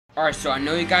Alright, so I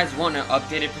know you guys want an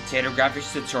updated potato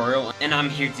graphics tutorial, and I'm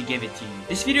here to give it to you.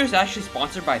 This video is actually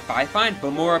sponsored by FIFINE,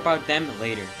 but more about them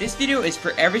later. This video is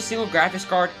for every single graphics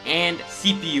card and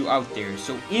CPU out there,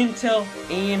 so Intel,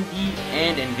 AMD,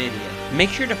 and NVIDIA. Make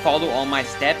sure to follow all my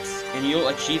steps, and you'll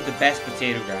achieve the best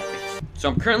potato graphics. So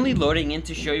I'm currently loading in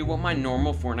to show you what my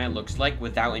normal Fortnite looks like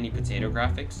without any potato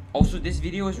graphics. Also, this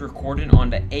video is recorded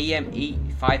on the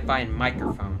AM8 FIFINE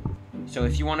microphone. So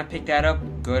if you want to pick that up,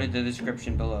 go to the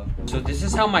description below. So this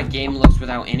is how my game looks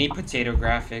without any potato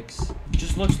graphics.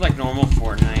 Just looks like normal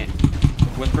Fortnite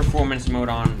with performance mode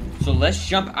on. So let's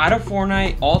jump out of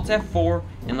Fortnite, Alt F4,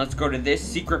 and let's go to this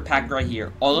secret pack right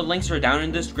here. All the links are down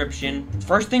in the description.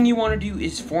 First thing you want to do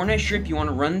is Fortnite strip. You want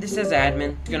to run this as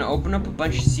admin. It's going to open up a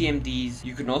bunch of CMDs.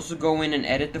 You can also go in and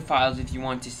edit the files if you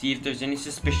want to see if there's any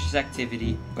suspicious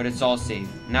activity, but it's all safe.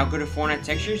 Now go to Fortnite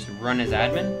textures, run as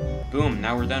admin. Boom,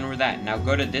 now we're done with that. Now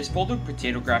go to this folder,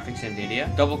 Potato Graphics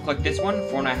NVIDIA. Double click this one,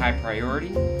 Fortnite High Priority.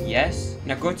 Yes.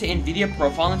 Now go to NVIDIA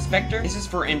Profile Inspector. This is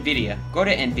for NVIDIA. Go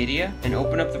to NVIDIA and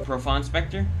open up the Profile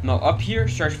Inspector. Now up here,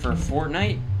 search for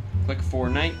Fortnite. Click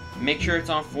Fortnite. Make sure it's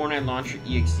on Fortnite Launcher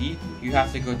EXE. You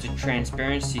have to go to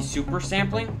Transparency Super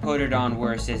Sampling. Put it on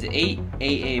where it says 8,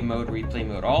 AA mode, replay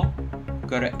mode all.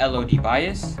 Go to LOD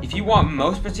bias. If you want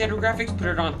most potato graphics, put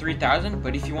it on 3000,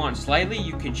 but if you want slightly,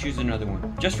 you can choose another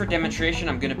one. Just for demonstration,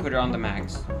 I'm gonna put it on the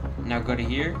max. Now go to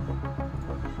here,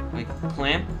 like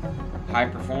clamp, high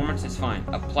performance is fine.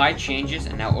 Apply changes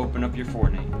and now open up your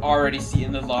Fortnite. Already see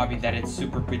in the lobby that it's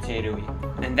super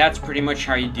potatoey. And that's pretty much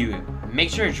how you do it. Make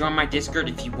sure to join my Discord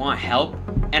if you want help.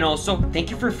 And also,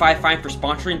 thank you for FIFINE for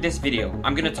sponsoring this video.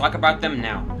 I'm gonna talk about them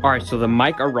now. Alright, so the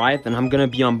mic arrived and I'm gonna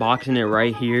be unboxing it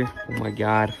right here. Oh my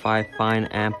god, FIFINE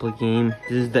Ampli-Game.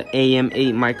 This is the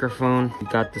AM8 microphone. We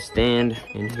got the stand,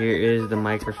 and here is the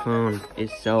microphone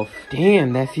itself.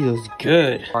 Damn, that feels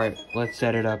good. Alright, let's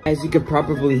set it up. As you can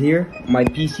probably hear, my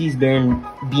PC's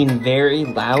being very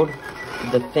loud.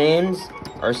 The fans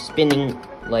are spinning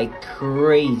like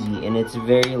crazy and it's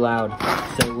very loud.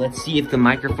 So let's see if the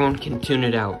microphone can tune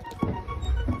it out.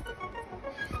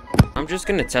 I'm just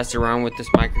gonna test around with this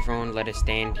microphone, let it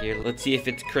stand here. Let's see if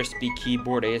it's crispy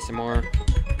keyboard ASMR.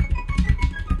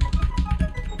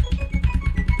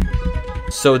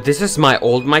 So this is my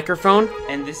old microphone,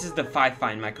 and this is the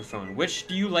FIFINE microphone. Which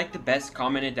do you like the best?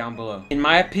 Comment it down below. In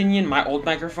my opinion, my old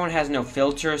microphone has no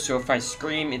filter, so if I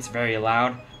scream, it's very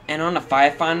loud. And on the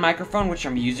FIFINE microphone, which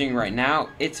I'm using right now,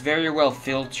 it's very well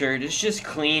filtered. It's just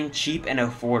clean, cheap, and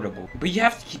affordable. But you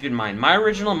have to keep in mind, my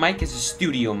original mic is a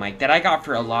studio mic that I got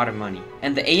for a lot of money.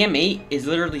 And the AM8 is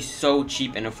literally so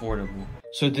cheap and affordable.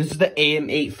 So this is the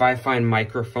AM8 FIFINE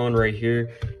microphone right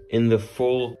here in the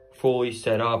fully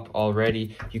set up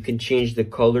already. You can change the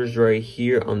colors right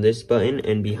here on this button,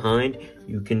 and behind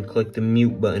you can click the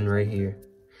mute button right here.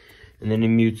 And then it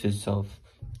mutes itself.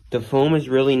 The foam is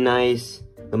really nice.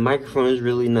 The microphone is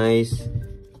really nice.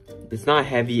 It's not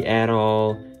heavy at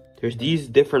all. There's these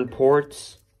different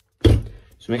ports.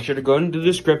 So make sure to go into the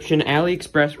description,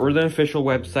 AliExpress, or the official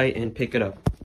website and pick it up.